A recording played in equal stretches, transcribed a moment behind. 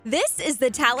This is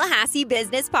the Tallahassee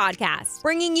Business Podcast,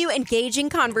 bringing you engaging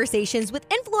conversations with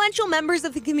influential members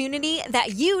of the community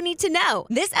that you need to know.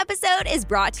 This episode is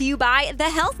brought to you by The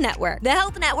Health Network. The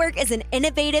Health Network is an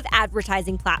innovative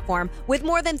advertising platform with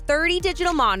more than 30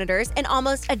 digital monitors and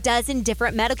almost a dozen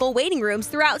different medical waiting rooms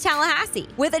throughout Tallahassee.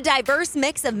 With a diverse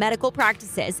mix of medical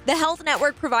practices, The Health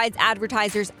Network provides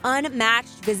advertisers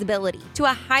unmatched visibility to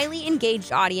a highly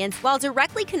engaged audience while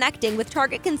directly connecting with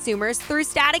target consumers through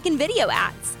static and video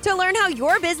ads. To learn how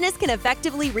your business can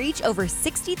effectively reach over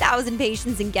 60,000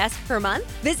 patients and guests per month,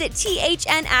 visit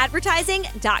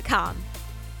thnadvertising.com.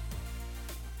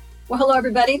 Well, hello,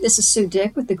 everybody. This is Sue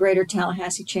Dick with the Greater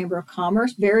Tallahassee Chamber of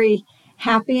Commerce. Very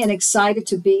happy and excited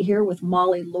to be here with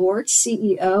Molly Lord,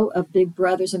 CEO of Big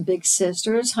Brothers and Big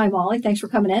Sisters. Hi, Molly. Thanks for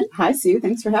coming in. Hi, Sue.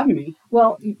 Thanks for having me.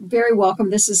 Well, very welcome.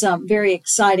 This is very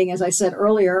exciting, as I said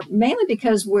earlier, mainly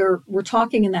because we're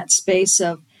talking in that space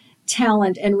of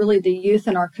talent and really the youth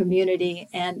in our community.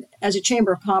 And as a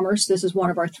Chamber of Commerce, this is one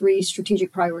of our 3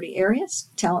 strategic priority areas: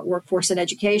 talent, workforce, and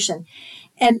education.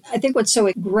 And I think what's so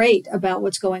great about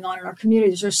what's going on in our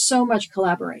community is there's so much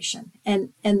collaboration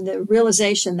and the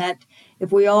realization that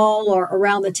if we all are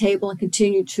around the table and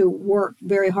continue to work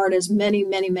very hard, as many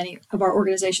of our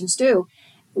organizations do,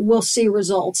 we'll see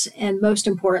results and, most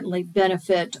importantly,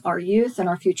 benefit our youth and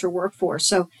our future workforce.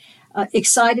 So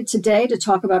excited today to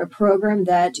talk about a program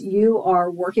that you are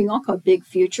working on called Big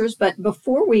Futures. But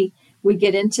before we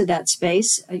get into that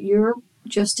space, you're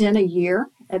just in a year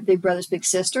at Big Brothers Big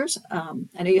Sisters.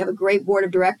 I know you have a great board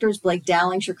of directors. Blake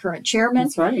Dowling's your current chairman.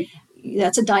 That's right.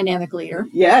 That's a dynamic leader.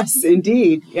 Yes,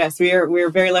 indeed. Yes, we're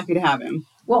very lucky to have him.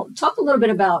 Well, talk a little bit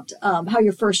about how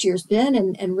your first year's been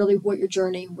and really what your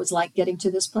journey was like getting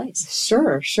to this place.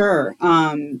 Sure.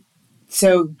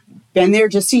 So been there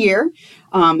just a year,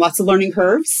 lots of learning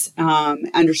curves,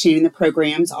 understanding the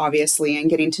programs, obviously, and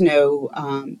getting to know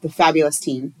the fabulous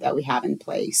team that we have in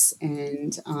place,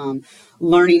 and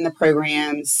learning the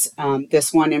programs.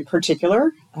 This one in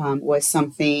particular was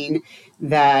something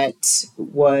that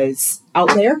was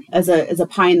out there as a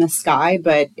pie in the sky,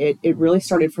 but it really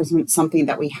started from something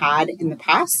that we had in the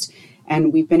past.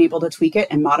 And we've been able to tweak it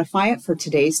and modify it for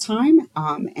today's time,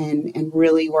 and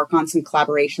really work on some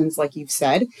collaborations, like you've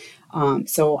said.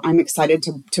 So I'm excited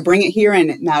to bring it here,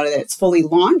 and now that it's fully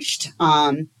launched.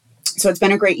 So it's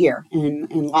been a great year,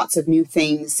 and lots of new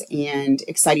things and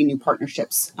exciting new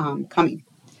partnerships coming.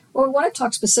 Well, we want to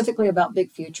talk specifically about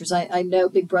Big Futures. I know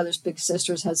Big Brothers Big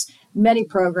Sisters has many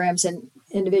programs, and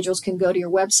individuals can go to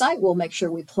your website. We'll make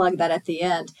sure we plug that at the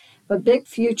end. But Big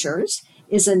Futures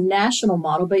is a national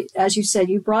model, but as you said,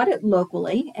 you brought it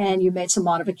locally and you made some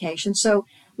modifications. So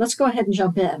let's go ahead and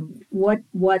jump in. What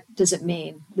does it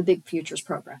mean, the Big Futures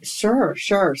program? Sure.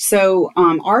 So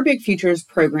our Big Futures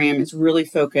program is really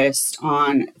focused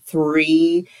on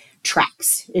 3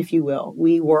 tracks, if you will.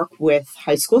 We work with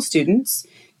high school students,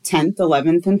 10th,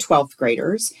 11th, and 12th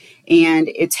graders, and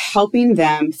it's helping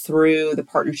them through the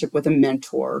partnership with a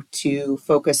mentor to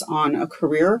focus on a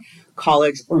career,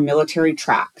 college, or military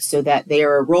track so that they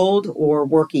are enrolled or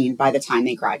working by the time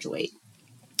they graduate.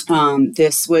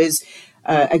 This was,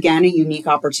 again, a unique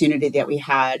opportunity that we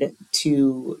had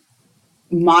to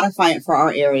modify it for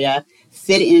our area,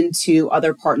 fit into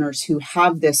other partners who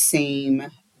have this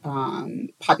same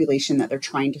population that they're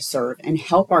trying to serve, and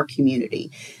help our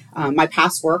community. My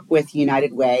past work with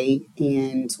United Way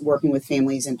and working with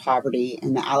families in poverty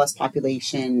and the ALICE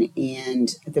population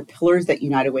and the pillars that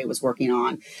United Way was working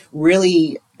on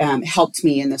really helped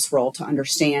me in this role to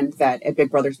understand that at Big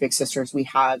Brothers Big Sisters, we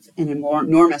have an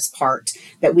enormous part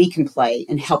that we can play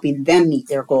in helping them meet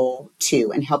their goal too,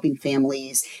 and helping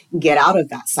families get out of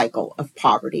that cycle of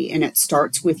poverty. And it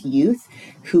starts with youth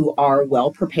who are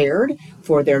well prepared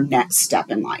for their next step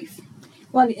in life.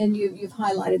 Well, and you've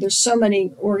highlighted there's so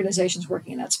many organizations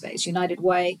working in that space. United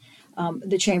Way,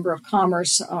 the Chamber of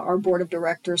Commerce, our board of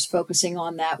directors focusing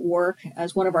on that work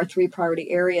as one of our 3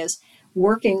 priority areas,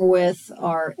 working with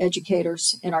our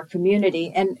educators in our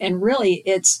community. And really,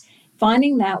 it's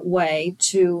finding that way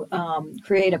to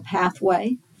create a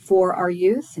pathway for our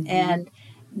youth. Mm-hmm. And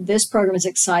this program is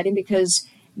exciting because,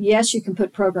 yes, you can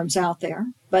put programs out there,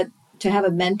 but to have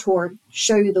a mentor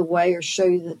show you the way or show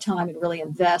you the time and really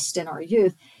invest in our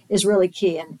youth is really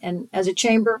key. And as a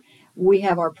chamber, we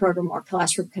have our program, our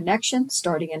Classroom Connection,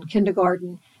 starting in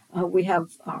kindergarten. We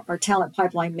have our talent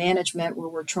pipeline management, where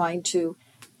we're trying to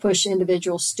push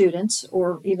individual students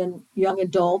or even young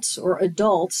adults or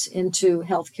adults into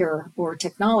healthcare or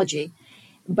technology.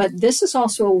 But this is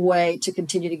also a way to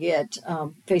continue to get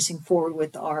facing forward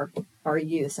with our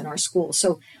youth and our schools.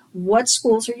 So what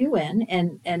schools are you in,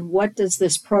 and what does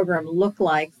this program look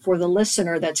like for the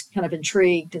listener that's kind of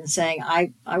intrigued and saying,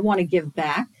 I want to give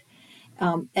back?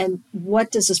 And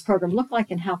what does this program look like,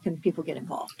 and how can people get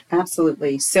involved?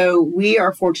 Absolutely. So we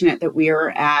are fortunate that we are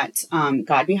at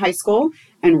Godby High School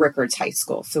and Rickards High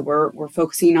School. So we're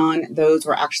focusing on those.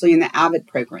 We're actually in the AVID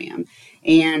program.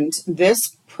 And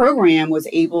this program was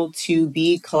able to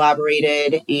be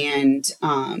collaborated and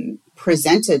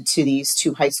presented to these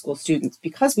two high school students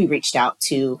because we reached out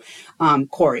to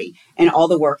Corey and all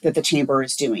the work that the Chamber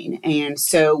is doing. And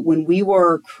so when we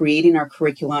were creating our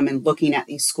curriculum and looking at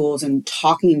these schools and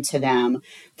talking to them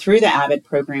through the AVID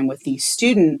program with these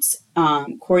students,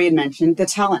 Corey had mentioned the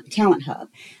Talent Hub.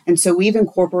 And so we've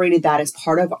incorporated that as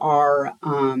part of our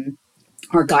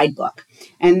guidebook.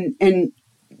 And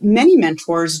many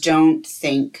mentors don't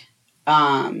think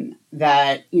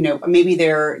that, maybe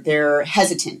they're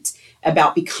hesitant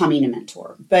about becoming a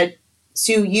mentor. But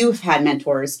Sue, you've had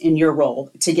mentors in your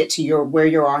role to get to where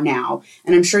you are now.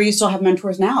 And I'm sure you still have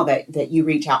mentors now that you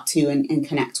reach out to and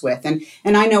connect with. And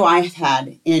I know I've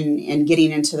had in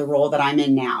getting into the role that I'm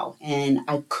in now. And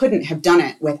I couldn't have done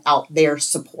it without their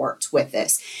support with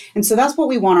this. And so that's what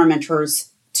we want our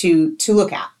mentors to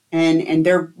look at. And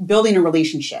they're building a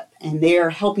relationship, and they're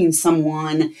helping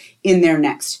someone in their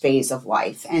next phase of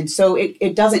life. And so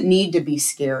it doesn't need to be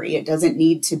scary. It doesn't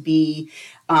need to be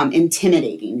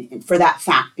intimidating for that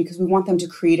fact, because we want them to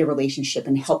create a relationship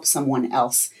and help someone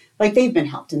else like they've been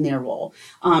helped in their role.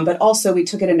 But also we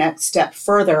took it a next step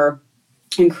further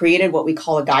and created what we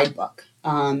call a guidebook.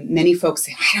 Many folks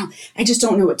say, I just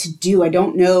don't know what to do. I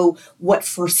don't know what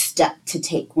first step to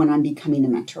take when I'm becoming a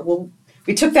mentor. Well,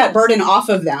 we took that burden off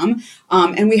of them,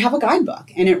 and we have a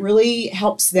guidebook, and it really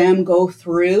helps them go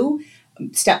through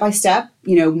step by step,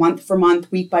 month for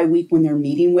month, week by week, when they're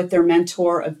meeting with their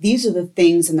mentor, of these are the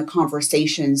things and the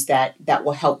conversations that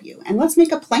will help you. And let's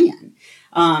make a plan.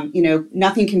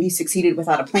 Nothing can be succeeded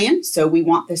without a plan. So we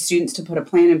want the students to put a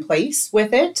plan in place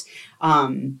with it.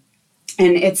 And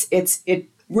it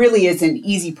really is an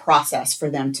easy process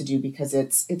for them to do because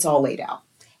it's all laid out.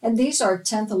 And these are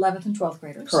 10th, 11th, and 12th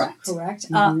graders. Correct.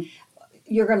 Mm-hmm.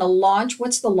 You're going to launch.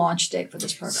 What's the launch date for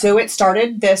this program? So it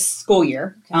started this school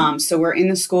year. Okay. So we're in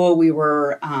the school. We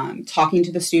were talking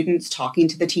to the students, talking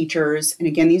to the teachers. And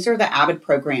again, these are the AVID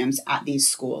programs at these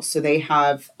schools. So they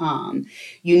have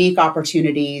unique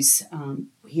opportunities.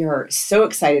 We are so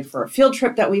excited for a field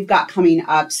trip that we've got coming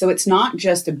up. So it's not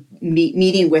just a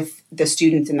meeting with the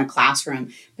students in the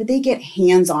classroom, but they get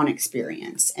hands-on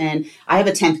experience. And I have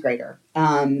a 10th grader,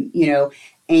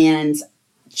 and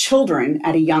children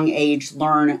at a young age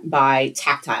learn by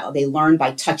tactile. They learn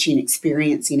by touching,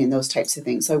 experiencing, and those types of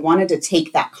things. So I wanted to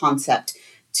take that concept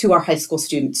to our high school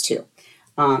students too.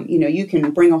 You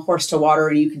can bring a horse to water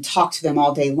and you can talk to them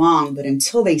all day long, but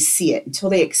until they see it, until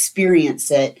they experience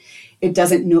it, it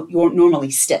doesn't normally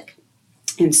stick.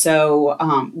 And so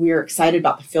we're excited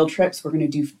about the field trips. We're going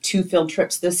to do 2 field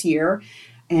trips this year.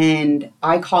 And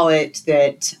I call it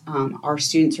that our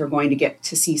students are going to get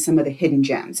to see some of the hidden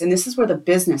gems. And this is where the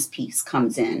business piece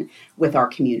comes in with our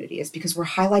community, is because we're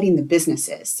highlighting the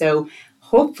businesses. So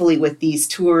hopefully with these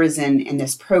tours and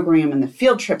this program and the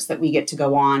field trips that we get to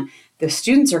go on, the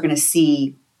students are going to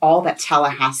see all that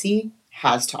Tallahassee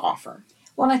has to offer.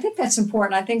 Well, and I think that's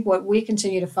important. I think what we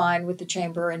continue to find with the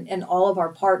Chamber and all of our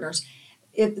partners,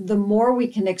 the more we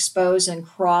can expose and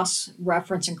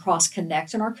cross-reference and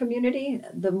cross-connect in our community,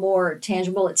 the more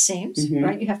tangible it seems, mm-hmm.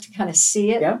 right? You have to kind of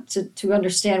see it to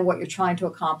understand what you're trying to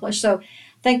accomplish. So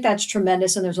I think that's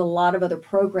tremendous, and there's a lot of other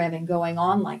programming going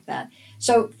on like that.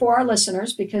 So for our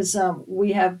listeners, because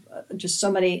we have just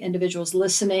so many individuals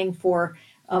listening for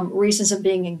reasons of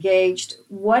being engaged,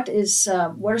 what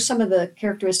are some of the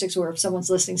characteristics, or if someone's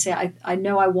listening, say, I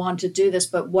know I want to do this,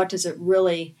 but what does it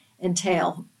really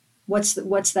entail? What's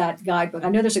that guidebook? I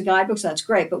know there's a guidebook, so that's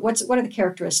great, but what are the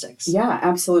characteristics? Yeah,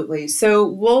 absolutely. So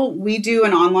we do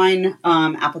an online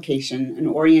application, an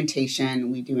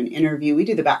orientation, we do an interview, we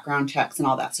do the background checks and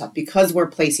all that stuff because we're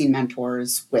placing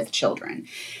mentors with children.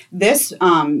 This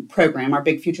program, our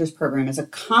Big Futures program, is a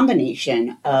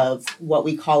combination of what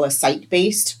we call a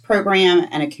site-based program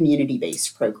and a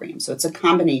community-based program. So it's a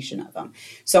combination of them.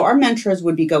 So our mentors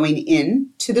would be going in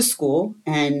to the school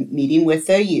and meeting with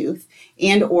the youth,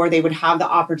 and or they would have the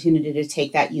opportunity to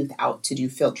take that youth out to do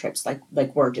field trips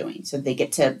like we're doing. So they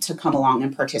get to come along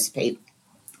and participate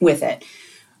with it.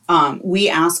 We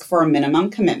ask for a minimum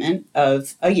commitment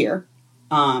of a year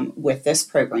with this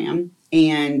program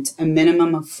and a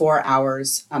minimum of 4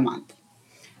 hours a month.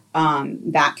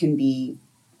 That can be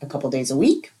a couple days a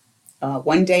week,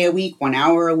 1 day a week, 1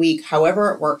 hour a week,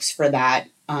 however it works for that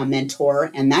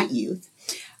mentor and that youth.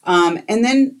 And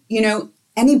then,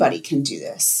 anybody can do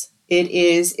this.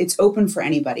 It's open for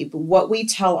anybody. But what we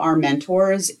tell our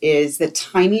mentors is the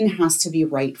timing has to be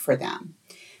right for them.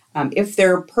 If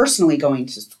they're personally going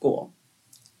to school,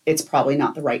 it's probably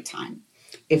not the right time.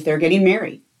 If they're getting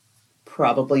married,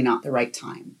 probably not the right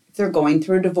time. If they're going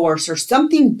through a divorce or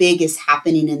something big is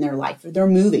happening in their life, or they're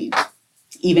moving,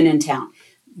 even in town,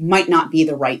 might not be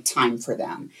the right time for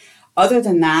them. Other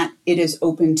than that, it is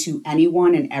open to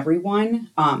anyone and everyone.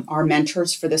 Our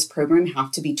mentors for this program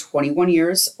have to be 21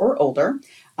 years or older,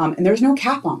 and there's no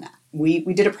cap on that. We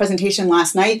did a presentation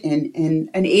last night, and an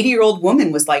 80-year-old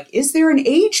woman was like, "Is there an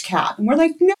age cap?" And we're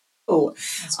like, "No."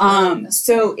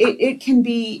 So it can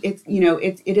be,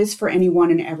 it is for anyone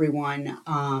and everyone.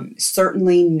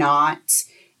 Certainly not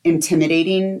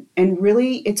intimidating, and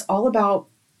really, it's all about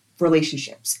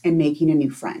relationships and making a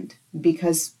new friend,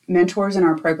 because mentors in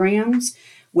our programs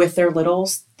with their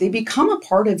littles, they become a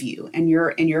part of you and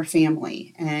your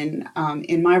family. And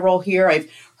in my role here, I've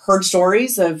heard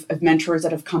stories of mentors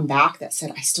that have come back that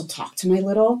said, "I still talk to my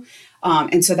little."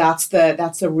 And so that's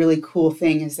the really cool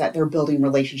thing, is that they're building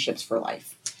relationships for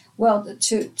life. Well,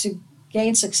 to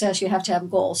gain success, you have to have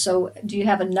goals. So do you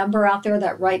have a number out there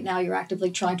that right now you're actively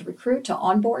trying to recruit to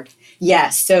onboard?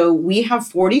 Yes. So we have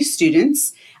 40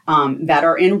 students that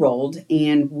are enrolled,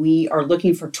 and we are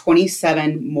looking for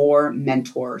 27 more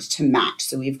mentors to match.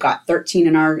 So we've got 13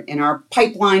 in our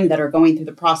pipeline that are going through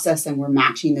the process, and we're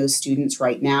matching those students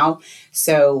right now.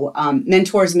 So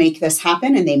mentors make this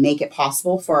happen, and they make it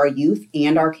possible for our youth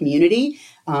and our community.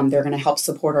 They're going to help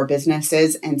support our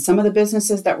businesses, and some of the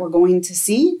businesses that we're going to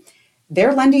see,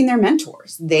 they're lending their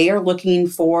mentors. They are looking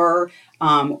for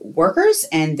workers,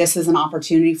 and this is an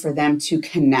opportunity for them to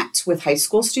connect with high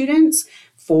school students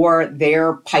for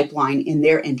their pipeline in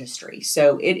their industry.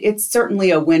 So it's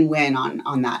certainly a win-win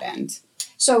on that end.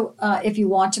 So if you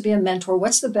want to be a mentor,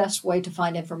 what's the best way to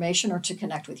find information or to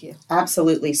connect with you?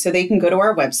 Absolutely. So they can go to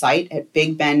our website at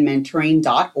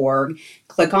bigbenmentoring.org,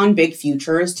 click on Big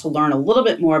Futures to learn a little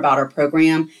bit more about our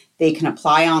program. They can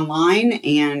apply online,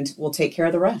 and we'll take care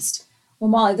of the rest.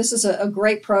 Well, Molly, this is a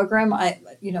great program.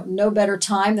 No better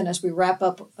time than as we wrap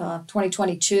up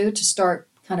 2022 to start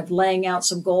kind of laying out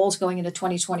some goals going into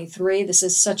 2023. This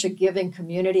is such a giving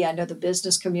community. I know the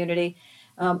business community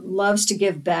loves to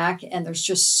give back, and there's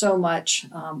just so much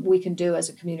we can do as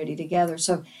a community together.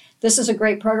 So this is a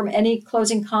great program. Any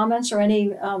closing comments or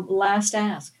any last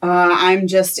ask? I'm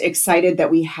just excited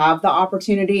that we have the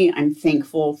opportunity. I'm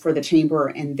thankful for the Chamber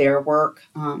and their work.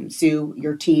 Sue,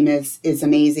 your team is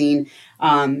amazing.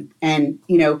 And,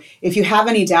 if you have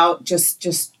any doubt,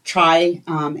 just try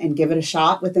and give it a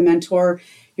shot with the mentor.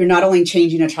 You're not only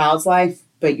changing a child's life,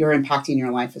 but you're impacting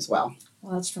your life as well.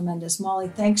 Well, that's tremendous. Molly,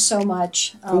 thanks so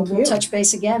much. Thank you. We'll touch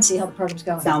base again, see how the program's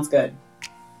going. Sounds good.